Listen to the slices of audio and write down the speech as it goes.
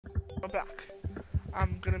we're back.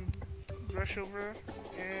 I'm gonna rush over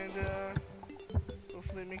and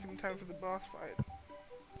hopefully make it in time for the boss fight.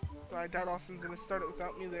 But I doubt Austin's gonna start it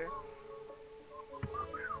without me there.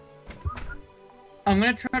 I'm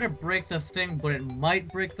gonna try to break the thing, but it might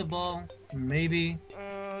break the ball. Maybe.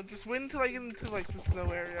 Just wait until I get into like the snow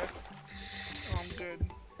area. Oh, I'm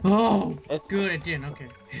good. Oh, good, it didn't. Okay.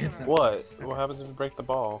 What? What happens if you break the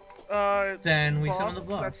ball? Then we boss, summon the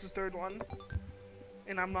boss. That's the third one.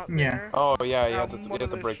 And I'm not Yeah. there. Oh yeah, you have to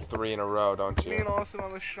the break 3 in a row, don't Me you? and Austin are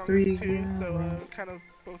the strongest too, so kind of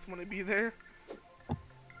both want to be there.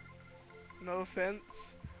 No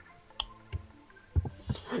offense.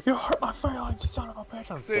 You hurt my feelings, son of a bitch.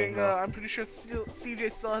 I'm pretty sure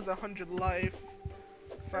CJ still has 100 life,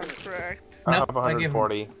 if I'm correct. I Nope, have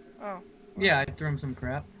 140. Oh. Yeah, I threw him some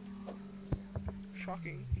crap.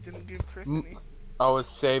 Shocking. He didn't give Chris any. I was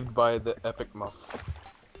saved by the epic muff.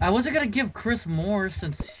 I wasn't gonna give Chris more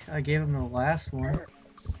since I gave him the last one.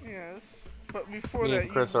 Yes, but before Me that, and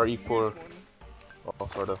Chris you are used equal. one. Well,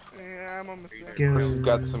 sort of. Yeah, I'm almost there. Chris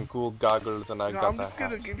got some cool goggles and I got I'm that just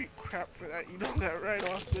gonna hat. give you crap for that. You know that, right,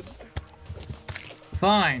 Austin?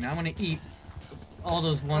 Fine, I'm gonna eat all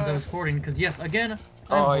those ones I was hoarding, because yes, again, I'm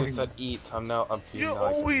Oh, hoarding you said them. eat. I'm being You're nice.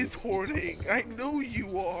 always hoarding. I know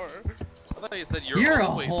you are. I thought you said you're a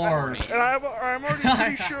always whore. horny. And I'm already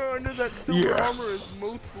pretty sure under that silver Yes. armor is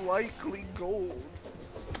most likely gold.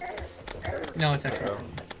 No, it's actually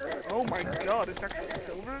Oh my god, it's actually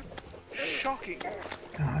silver? Shocking.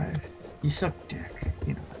 God, you suck dick.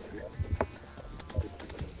 You know.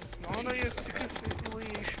 No, you're sick of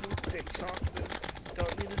affiliation with dicks, Austin.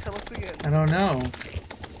 Don't need to tell us again. I don't know.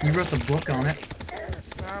 You wrote the book on it.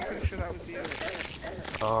 Nah, I'm pretty sure that was you.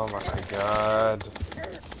 Oh my god.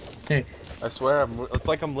 Hey. I swear, it's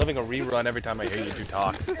like I'm living a rerun every time I hear you two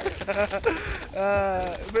talk. But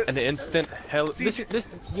And the instant hell, this, you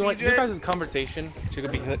know what, your guys' conversation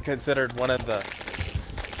should be considered one of the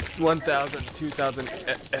 1,000, 2,000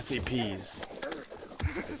 SCPs.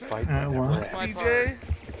 What? CJ,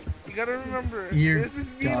 you gotta remember, this is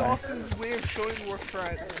me and Austin's way of showing we're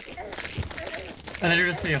friends. And I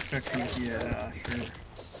just say effective, yeah, sure.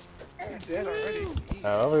 You're dead already.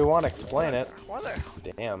 However you want to explain it. Why the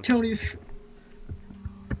Damn. Tony's.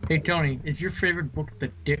 Hey Tony, is your favorite book the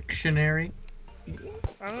dictionary?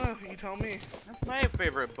 I don't know, you tell me. That's my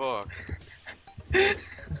favorite book. 'Cause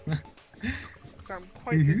I'm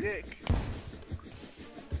quite the dick.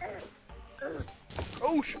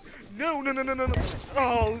 Oh no.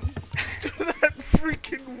 Oh, that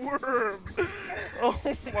freaking worm. Oh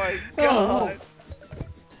my god.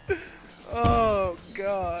 Oh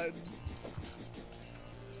god.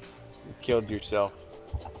 You killed yourself.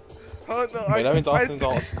 Oh no, Wait, that means Austin's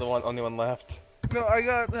only one left. No, I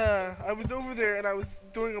was over there and I was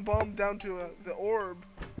throwing a bomb down to the orb,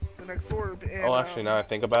 the next orb, and Oh, actually, now I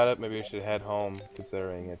think about it, maybe we should head home,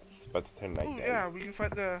 considering it's about to turn night oh day. yeah, we can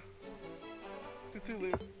fight the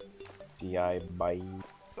Cthulhu. DI bye.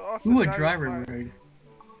 So Austin, Ooh, a now driver you're fine. raid.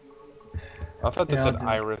 I thought they Yeah, said I'll do it.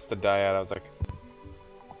 Iris the Dyad, I was like,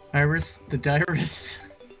 Iris, the diarist.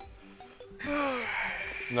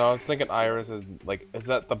 no, I was thinking Iris is, like, is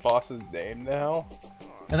that the boss's name now?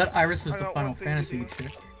 I thought Iris was I the got Final one thing Fantasy to do.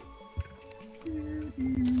 chick.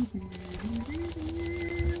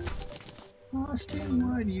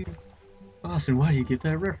 Austin, why do you get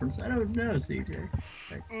that reference? I don't know, CJ.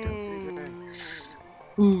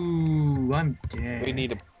 Ooh, I'm dead. We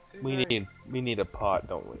need a pot,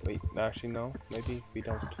 don't we? Wait, actually no, maybe we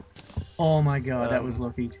don't. Oh my god, that was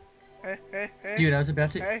lucky. Hey. Dude, I was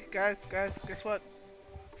about to. Hey, guys, guess what?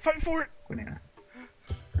 Fight for it! Banana.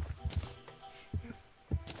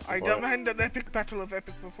 I demand an epic battle of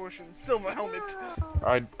epic proportions. Silver helmet.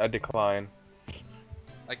 I decline.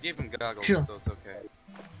 I gave him goggles, Sure. so it's okay.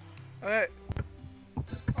 Alright.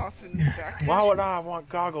 Austin, back. Why would I want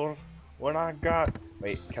goggles when I got?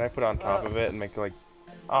 Wait, can I put it on top of it and make it like?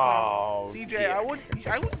 Oh. CJ, yeah.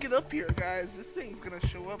 I would get up here, guys. This thing's gonna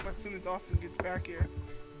show up as soon as Austin gets back here.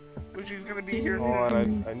 Which he's gonna be here Hold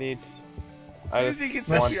soon. on, I need. As I soon as just he gets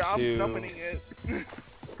want up here, I'm to. summoning it.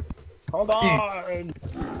 Hold on.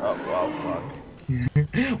 Oh fuck.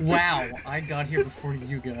 Wow, I got here before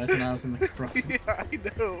you guys and I was in the front. Yeah, I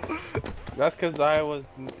know. That's because I was.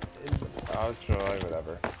 I was trying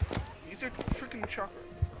whatever. These are freaking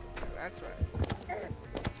chocolates. That's right.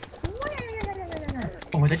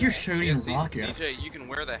 Oh, I thought you're Yeah, shooting see, rockets. CJ, you can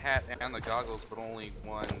wear the hat and the goggles, but only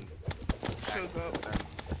one Shows up.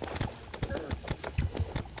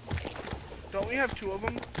 Don't we have two of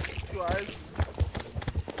them? Two eyes?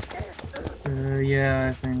 Yeah,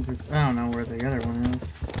 I think. I don't know where the other one is.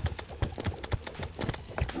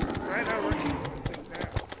 Right now we're keeping the same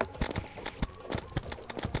mask.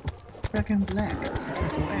 back in black.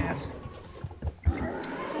 Ass.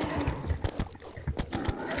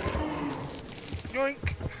 Yoink!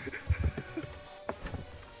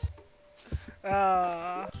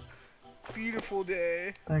 Ah, beautiful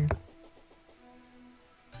day. Thanks.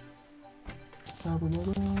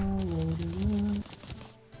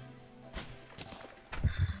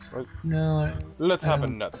 No, Let's have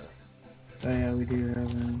don't. another. Oh yeah, we do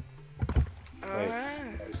have Wait.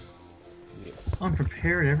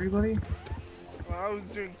 unprepared, everybody? Well, I was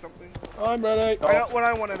doing something. I'm ready. I got what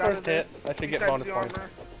I wanted out of First hit. this. I should get besides bonus the points. armor.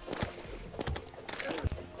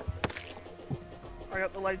 I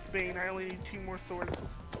got the Light's Bane. I only need 2 more swords.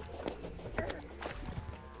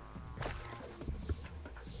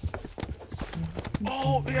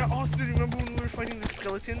 Oh, yeah, Austin, remember when we were fighting the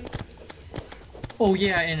skeleton? Oh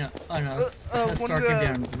yeah, and a One star of came the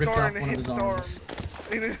down, ripped star off and one of hit his his arms.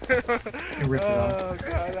 It ripped it off. Oh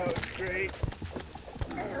god, that was great.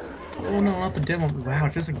 Oh no, not the demo. Wow,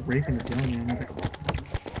 it's just like raping the demo, man.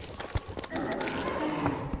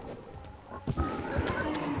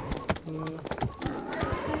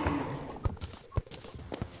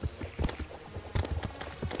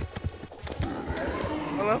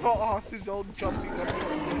 I love how Austin's all jumping up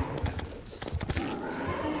towards it.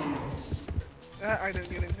 I didn't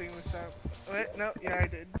get anything with that. Wait, no, yeah, I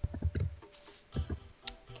did.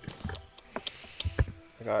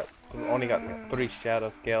 Only got 3 shadow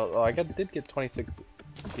scale. Oh, did get 26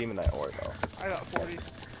 demonite ore though. I got 40.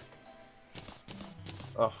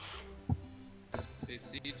 Oh. Hey,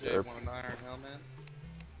 CJ, want an iron helmet?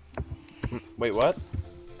 Wait, what?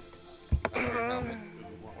 Iron helmet. Do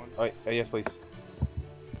you want one? Oh, yes, please.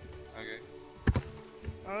 Okay.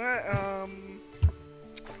 Alright,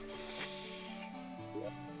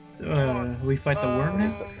 We fight the worm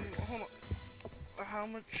now? Hold on. How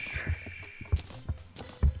much?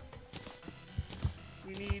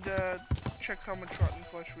 We need check how much rotten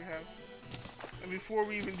flesh we have. And before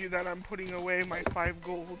we even do that, I'm putting away my 5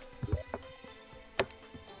 gold.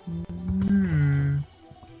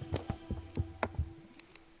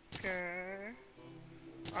 Okay.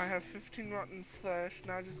 I have 15 rotten flesh.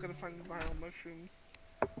 Now I just gotta find the vile mushrooms.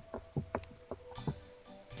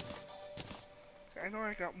 Okay, I know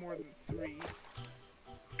I got more than 3.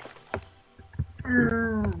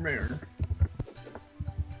 Glowing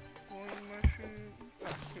mushroom.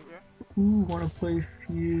 Oh, here we go. Ooh, wanna play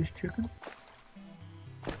Fuse Chicken?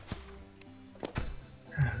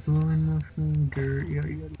 Glowing mushroom, dirt, yada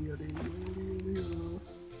yada yada yada yada.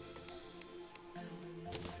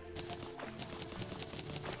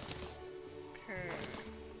 Okay.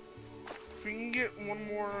 If we can get one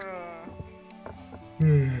more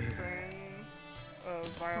Hmm. thing of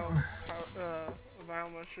vile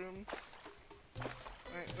mushroom.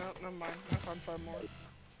 Wait, no, never mind. I found 5 more.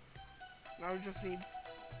 Now we just need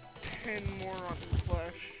 10 more rotten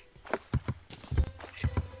flesh.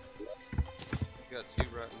 You got 2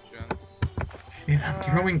 rotten gems. Yeah, I'm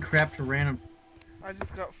throwing crap to random. I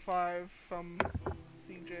just got 5 from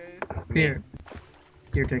CJ. Here.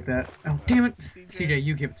 Here, take that. Oh, damn it! CJ,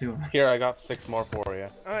 you give it to him. Here, I got 6 more for you.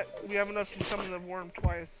 Alright, we have enough to summon the worm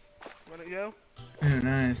twice. Let it go. Oh,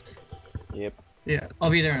 nice. Yep. Yeah, I'll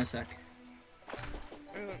be there in a sec.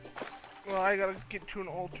 Well, I gotta get to an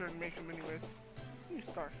altar and make them anyways. New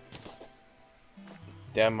star.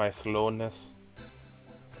 Damn my slowness.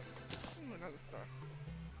 Ooh, another star.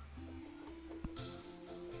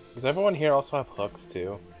 Does everyone here also have hooks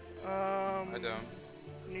too? I don't.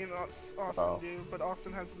 Me and Austin do, but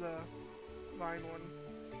Austin has the vine one.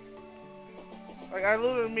 Like, I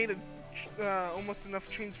literally made almost enough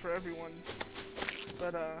chains for everyone.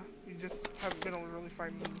 But, we just haven't been able to really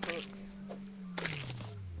find the hooks.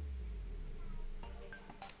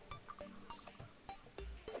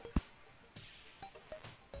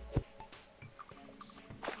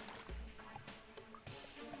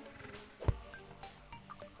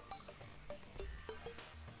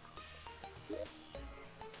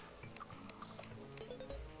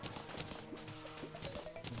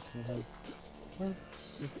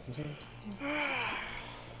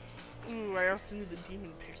 Ooh, I also need the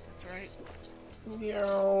demon pick, that's right.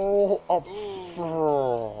 Yo. Oh.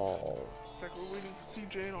 It's like we're waiting for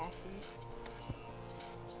CJ and Austin.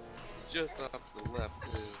 Just off the left,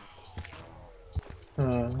 too.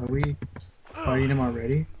 Are we fighting him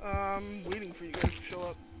already? Waiting for you guys to show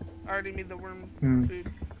up. I already made the worm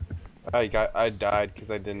food. I died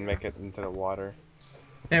because I didn't make it into the water.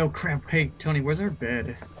 Hey, oh crap, hey, Tony, where's our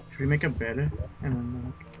bed? Should we make a bed? And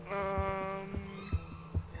then,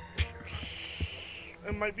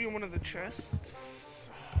 it might be in one of the chests.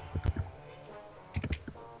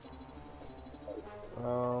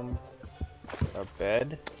 A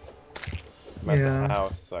bed? I'm at Yeah. the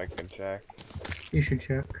house, so I can check. You should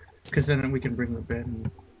check. Because then we can bring the bed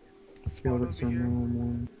and Spawn build over it some here.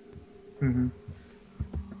 more. Mm-hmm.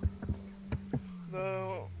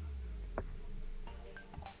 Though.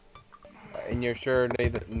 And you're sure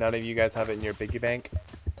that none of you guys have it in your piggy bank?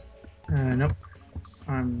 Nope.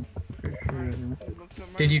 I'm pretty sure I I don't. looked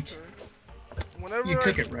at my Did you inventory. Whenever you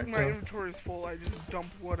took it, right, my though? inventory is full, I just dump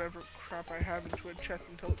whatever crap I have into a chest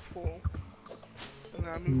until it's full. And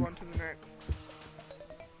then I move on to the next.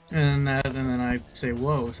 And then I say,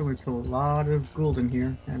 whoa, somebody put a lot of gold in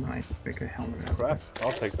here, and I make a helmet out of Crap. it.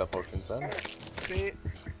 I'll take the potions then. Bait.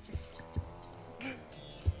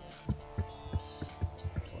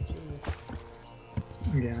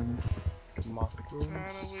 Yeah.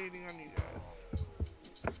 Kinda waiting on you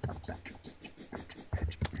guys.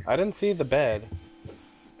 I didn't see the bed.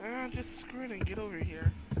 Just screw it and get over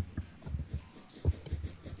here.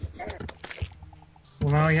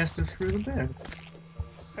 Well, now he has to screw the bed.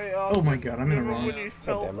 Hey, Oh my god, I'm in the remember wrong. when we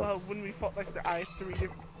felt, damn it. when we fought like the eye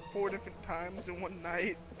 4 different times in one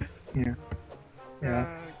night? Yeah. Yeah. Uh,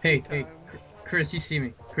 Hey, good hey, times. Chris, you see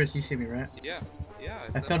me? Chris, you see me, right? Yeah, yeah.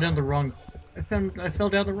 I fell down the wrong. I fell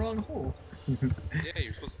down the wrong hole. Yeah,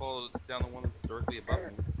 you're supposed to fall down the one that's directly above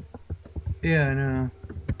me. Yeah, I know.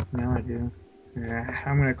 Now I do. Yeah,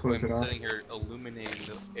 I'm gonna close I'm it off. sitting here illuminating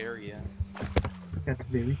the area. That's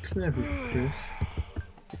very clever, Chris.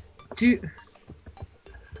 Dude.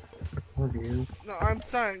 Love you. No, I'm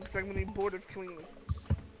sorry, because I'm gonna be bored of killing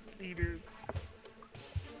eaters.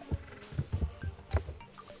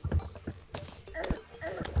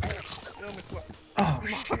 Oh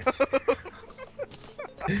shit.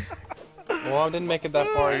 Well, I didn't make it that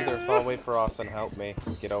far either, so I'll wait for Austin to help me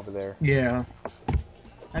get over there. Yeah.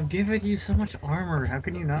 I've given you so much armor. How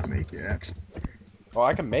can you not make it? Well,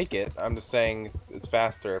 I can make it. I'm just saying it's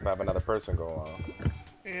faster if I have another person go along.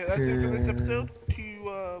 Yeah, that's it for this episode.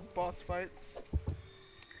 2 boss fights.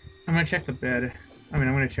 I'm gonna check the bed. I mean,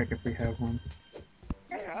 I'm gonna check if we have one.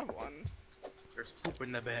 I have one. There's poop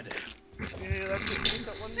in the bed. Yeah, that's it for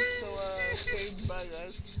that one. So, say goodbye,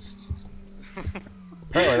 guys.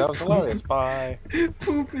 Apparently that was hilarious. Bye.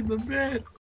 Poop in the bed.